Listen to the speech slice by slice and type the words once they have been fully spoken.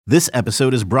This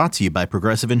episode is brought to you by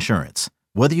Progressive Insurance.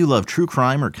 Whether you love true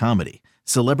crime or comedy,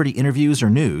 celebrity interviews or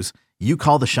news, you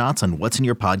call the shots on what's in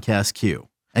your podcast queue.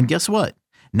 And guess what?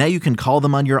 Now you can call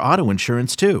them on your auto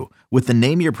insurance too with the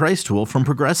Name Your Price tool from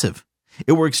Progressive.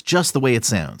 It works just the way it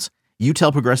sounds. You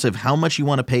tell Progressive how much you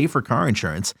want to pay for car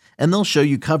insurance, and they'll show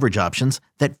you coverage options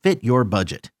that fit your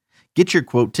budget. Get your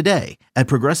quote today at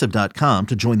Progressive.com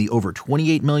to join the over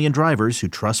 28 million drivers who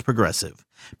trust Progressive.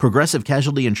 Progressive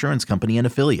Casualty Insurance Company and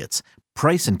Affiliates.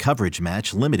 Price and coverage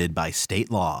match limited by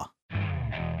state law.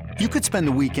 You could spend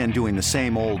the weekend doing the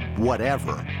same old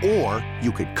whatever, or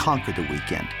you could conquer the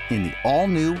weekend in the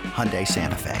all-new Hyundai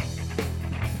Santa Fe.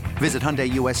 Visit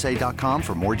HyundaiUSA.com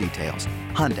for more details.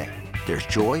 Hyundai, there's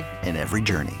joy in every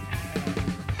journey.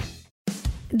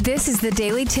 This is the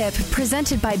Daily Tip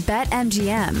presented by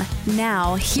BetMGM.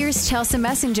 Now, here's Chelsea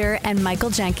Messenger and Michael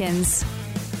Jenkins.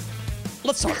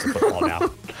 Let's talk some football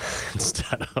now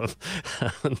instead of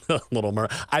the Little Mermaid.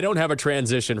 I don't have a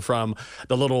transition from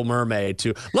the Little Mermaid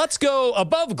to let's go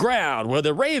above ground where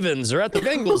the Ravens are at the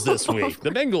Bengals this week.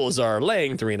 The Bengals are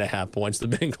laying 3.5 points. The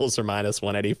Bengals are minus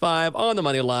 185 on the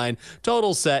money line.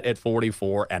 Total set at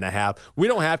 44.5. We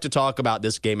don't have to talk about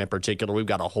this game in particular. We've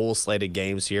got a whole slate of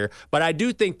games here. But I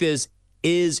do think this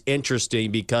is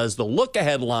interesting because the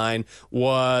look-ahead line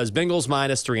was Bengals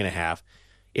minus 3.5.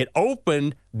 It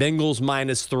opened Bengals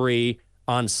minus 3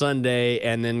 on Sunday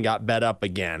and then got bet up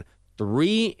again.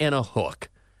 3 and a hook.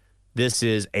 This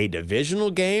is a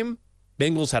divisional game.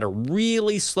 Bengals had a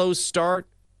really slow start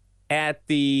at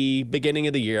the beginning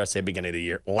of the year. I say beginning of the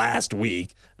year, last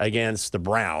week against the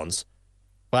Browns.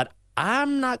 But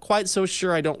I'm not quite so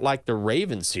sure I don't like the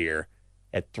Ravens here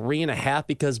at 3.5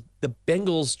 because the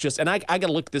Bengals just, and I got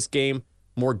to look at this game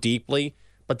more deeply,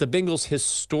 but the Bengals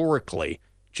historically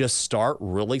just start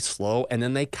really slow, and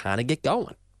then they kind of get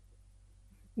going.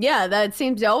 Yeah, that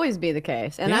seems to always be the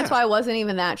case. And that's why I wasn't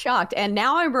even that shocked. And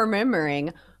now I'm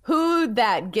remembering who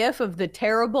that gif of the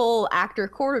terrible actor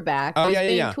quarterback was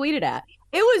being tweeted at.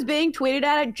 It was being tweeted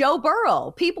at Joe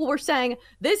Burrow. People were saying,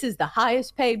 this is the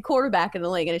highest paid quarterback in the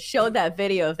league. And it showed that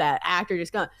video of that actor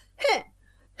just going, heh.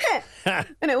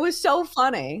 And it was so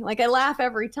funny. Like, I laugh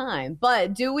every time.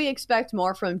 But do we expect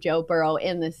more from Joe Burrow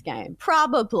in this game?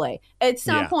 Probably. At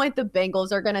some point, the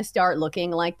Bengals are going to start looking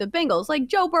like the Bengals. Like,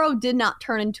 Joe Burrow did not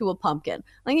turn into a pumpkin.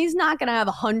 Like, he's not going to have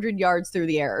 100 yards through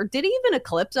the air. Did he even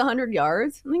eclipse 100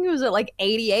 yards? I think it was at like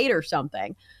 88 or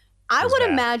something. I would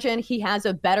imagine he has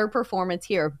a better performance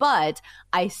here, but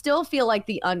I still feel like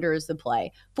the under is the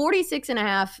play.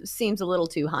 46.5 seems a little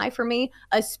too high for me,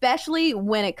 especially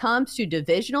when it comes to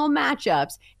divisional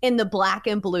matchups in the black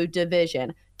and blue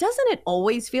division. Doesn't it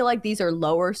always feel like these are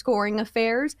lower scoring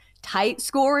affairs, tight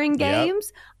scoring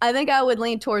games? Yep. I think I would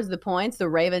lean towards the points, the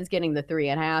Ravens getting the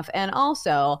 3.5, and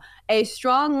also a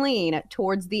strong lean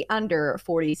towards the under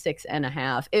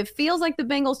 46.5. It feels like the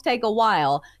Bengals take a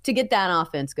while to get that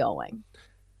offense going.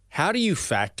 How do you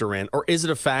factor in, or is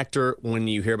it a factor when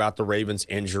you hear about the Ravens'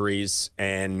 injuries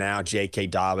and now J.K.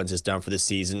 Dobbins is done for the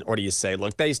season? Or do you say,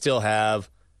 look, they still have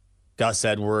Gus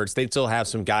Edwards, they still have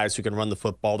some guys who can run the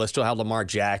football, they still have Lamar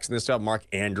Jackson, they still have Mark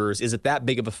Andrews. Is it that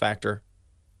big of a factor?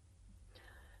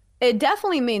 It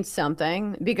definitely means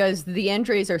something because the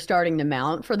injuries are starting to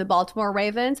mount for the Baltimore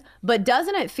Ravens. But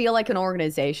doesn't it feel like an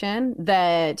organization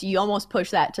that you almost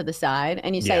push that to the side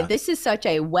and you say, this is such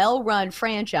a well-run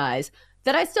franchise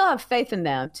that I still have faith in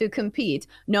them to compete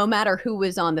no matter who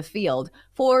is on the field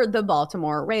for the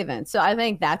Baltimore Ravens. So I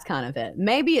think that's kind of it.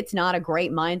 Maybe it's not a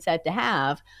great mindset to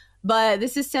have, but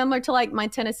this is similar to like my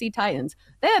Tennessee Titans.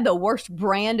 They had the worst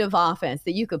brand of offense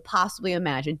that you could possibly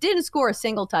imagine. Didn't score a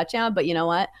single touchdown, but you know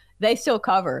what? They still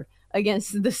covered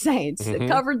against the Saints. It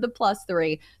covered the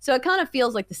 +3. So it kind of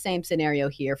feels like the same scenario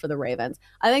here for the Ravens.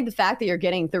 I think the fact that you're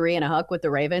getting 3 and a hook with the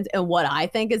Ravens and what I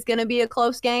think is going to be a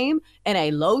close game and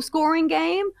a low-scoring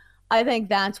game, I think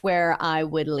that's where I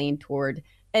would lean toward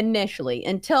initially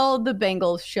until the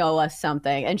Bengals show us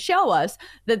something and show us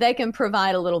that they can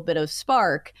provide a little bit of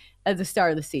spark at the start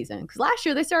of the season. Because last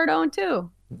year they started 0-2.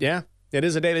 Yeah. It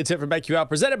is a daily tip from BetQL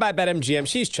presented by BetMGM.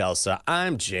 She's Chelsea.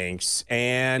 I'm Jinx.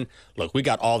 And look, we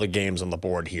got all the games on the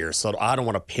board here, so I don't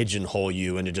want to pigeonhole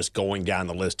you into just going down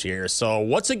the list here. So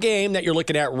what's a game that you're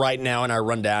looking at right now in our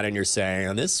rundown and you're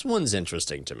saying, this one's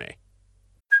interesting to me?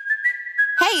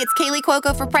 Hey, it's Kaylee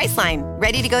Cuoco for Priceline.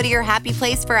 Ready to go to your happy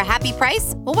place for a happy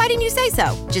price? Well, why didn't you say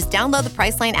so? Just download the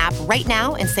Priceline app right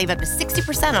now and save up to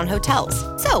 60% on hotels.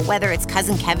 So whether it's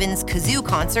Cousin Kevin's Kazoo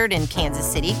Concert in Kansas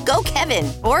City, go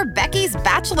Kevin, or Becky's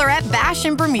Bachelorette Bash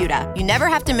in Bermuda, you never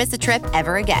have to miss a trip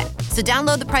ever again. So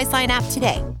download the Priceline app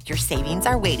today. Your savings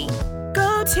are waiting.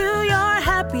 Go to your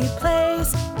happy place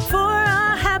for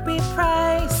a happy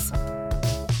price.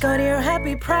 Go to your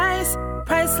happy price,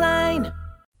 Priceline.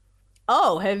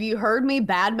 Oh, have you heard me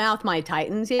badmouth my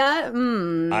Titans yet?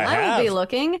 I will be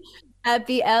looking at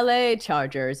the LA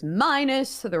Chargers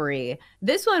 -3.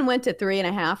 This one went to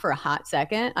 3.5 for a hot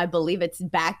second. I believe it's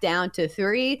back down to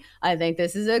 3. I think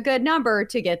this is a good number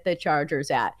to get the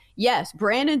Chargers at. Yes,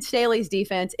 Brandon Staley's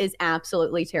defense is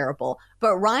absolutely terrible,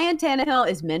 but Ryan Tannehill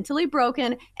is mentally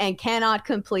broken and cannot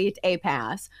complete a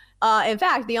pass. In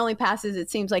fact, the only passes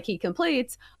it seems like he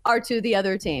completes are to the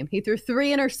other team. He threw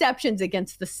 3 interceptions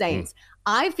against the Saints.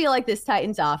 I feel like this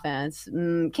Titans offense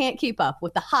can't keep up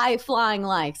with the high-flying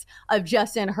likes of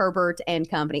Justin Herbert and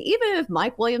company. Even if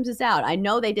Mike Williams is out, I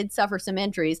know they did suffer some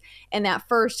injuries in that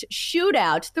first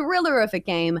shootout, thriller of a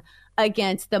game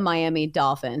against the Miami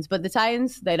Dolphins. But the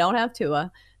Titans, they don't have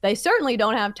Tua. They certainly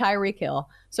don't have Tyreek Hill.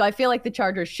 So I feel like the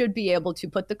Chargers should be able to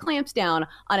put the clamps down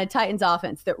on a Titans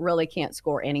offense that really can't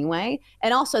score anyway.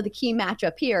 And also the key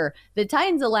matchup here, the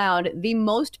Titans allowed the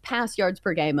most pass yards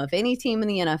per game of any team in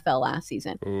the NFL last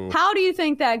season. How do you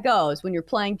think that goes when you're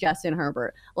playing Justin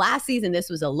Herbert? Last season, this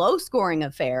was a low-scoring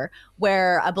affair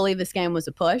where I believe this game was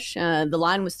a push. The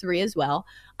line was 3 as well.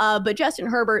 But Justin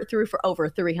Herbert threw for over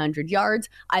 300 yards.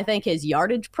 I think his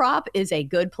yardage prop is a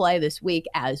good play this week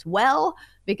as well.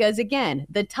 Because, again,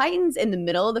 the Titans in the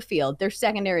middle of the field, their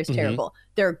secondary is terrible.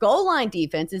 Their goal line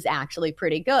defense is actually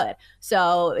pretty good.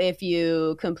 So if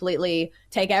you completely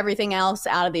take everything else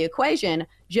out of the equation,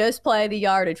 just play the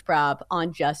yardage prop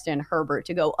on Justin Herbert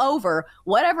to go over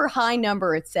whatever high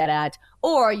number it's set at,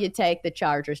 or you take the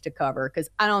Chargers to cover because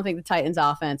I don't think the Titans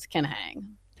offense can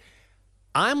hang.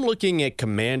 I'm looking at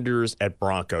Commanders at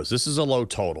Broncos. This is a low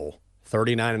total,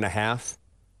 39.5.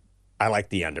 I like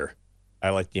the under. I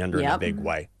like the under in a big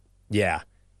way. Yeah.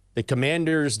 The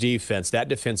Commanders' defense, that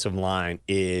defensive line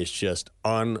is just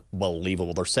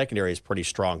unbelievable. Their secondary is pretty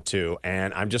strong, too.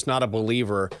 And I'm just not a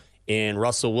believer in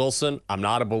Russell Wilson. I'm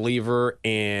not a believer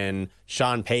in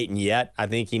Sean Payton yet. I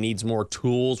think he needs more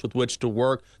tools with which to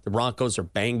work. The Broncos are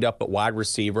banged up at wide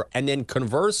receiver. And then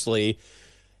conversely,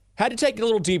 had to take a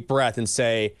little deep breath and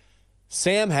say,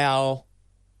 Sam Howell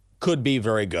could be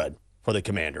very good for the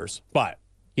Commanders. But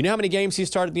you know how many games he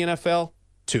started in the NFL?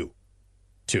 2.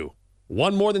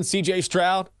 1 more than C.J.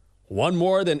 Stroud, 1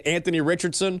 more than Anthony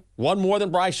Richardson, 1 more than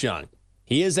Bryce Young.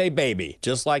 He is a baby,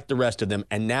 just like the rest of them.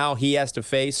 And now he has to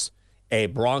face a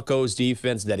Broncos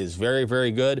defense that is very,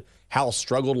 very good. Howell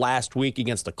struggled last week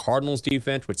against the Cardinals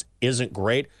defense, which isn't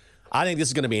great. I think this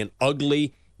is going to be an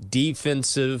ugly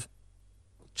defensive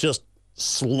just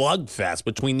slugfest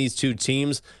between these two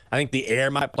teams. I think the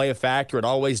air might play a factor. It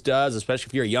always does, especially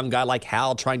if you're a young guy like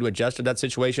Hal trying to adjust to that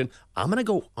situation. I'm going to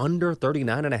go under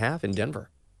 39.5 in Denver.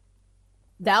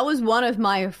 That was one of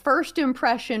my first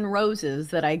impression roses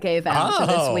that I gave out to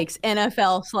this week's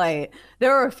NFL slate.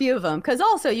 There were a few of them. Because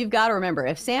also, you've got to remember,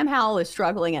 if Sam Howell is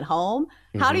struggling at home,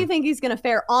 how do you think he's going to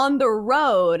fare on the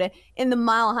road in the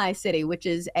Mile High City, which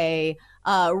is a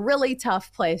really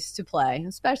tough place to play,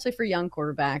 especially for young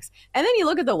quarterbacks? And then you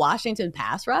look at the Washington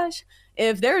pass rush.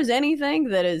 If there's anything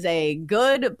that is a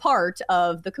good part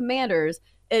of the Commanders,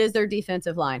 it is their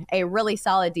defensive line, a really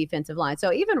solid defensive line.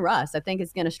 So even Russ, I think,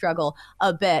 is going to struggle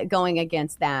a bit going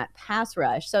against that pass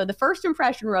rush. So the first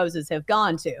impression roses have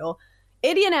gone to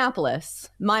Indianapolis,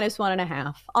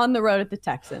 -1.5 on the road at the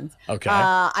Texans. Okay.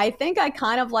 I think I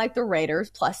kind of like the Raiders,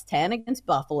 +10 against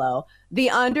Buffalo. The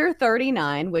under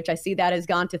 39, which I see that has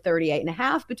gone to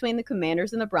 38.5 between the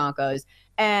Commanders and the Broncos,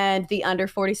 and the under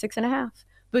 46.5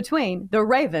 between the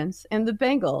Ravens and the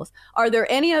Bengals. Are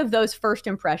there any of those first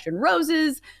impression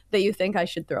roses that you think I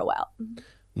should throw out?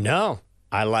 No,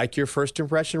 I like your first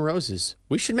impression roses.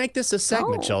 We should make this a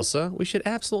segment, Chelsea. We should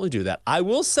absolutely do that. I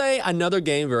will say another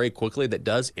game very quickly that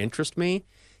does interest me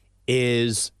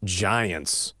is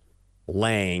Giants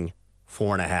laying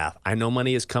 4.5. I know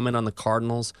money is coming on the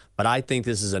Cardinals, but I think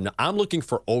this is I'm looking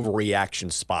for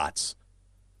overreaction spots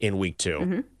in week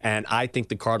 2. And I think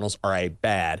the Cardinals are a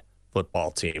bad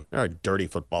football team. They're a dirty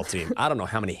football team. I don't know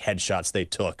how many headshots they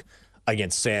took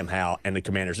against Sam Howell and the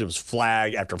Commanders. It was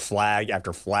flag after flag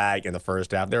after flag in the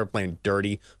first half. They were playing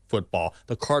dirty football.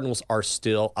 The Cardinals are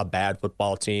still a bad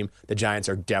football team. The Giants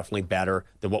are definitely better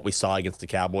than what we saw against the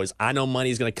Cowboys. I know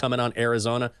money's going to come in on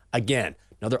Arizona. Again,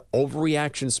 another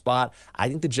overreaction spot. I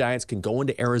think the Giants can go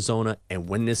into Arizona and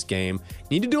win this game.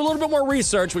 Need to do a little bit more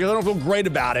research because I don't feel great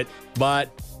about it,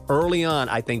 but early on,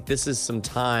 I think this is some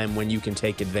time when you can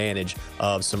take advantage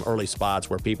of some early spots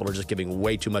where people are just giving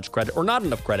way too much credit or not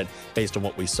enough credit based on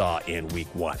what we saw in week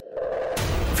 1.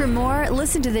 For more,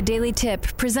 listen to the Daily Tip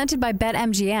presented by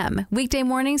BetMGM. Weekday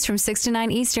mornings from 6 to 9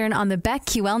 Eastern on the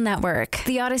BetQL network,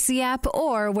 the Odyssey app,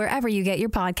 or wherever you get your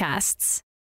podcasts.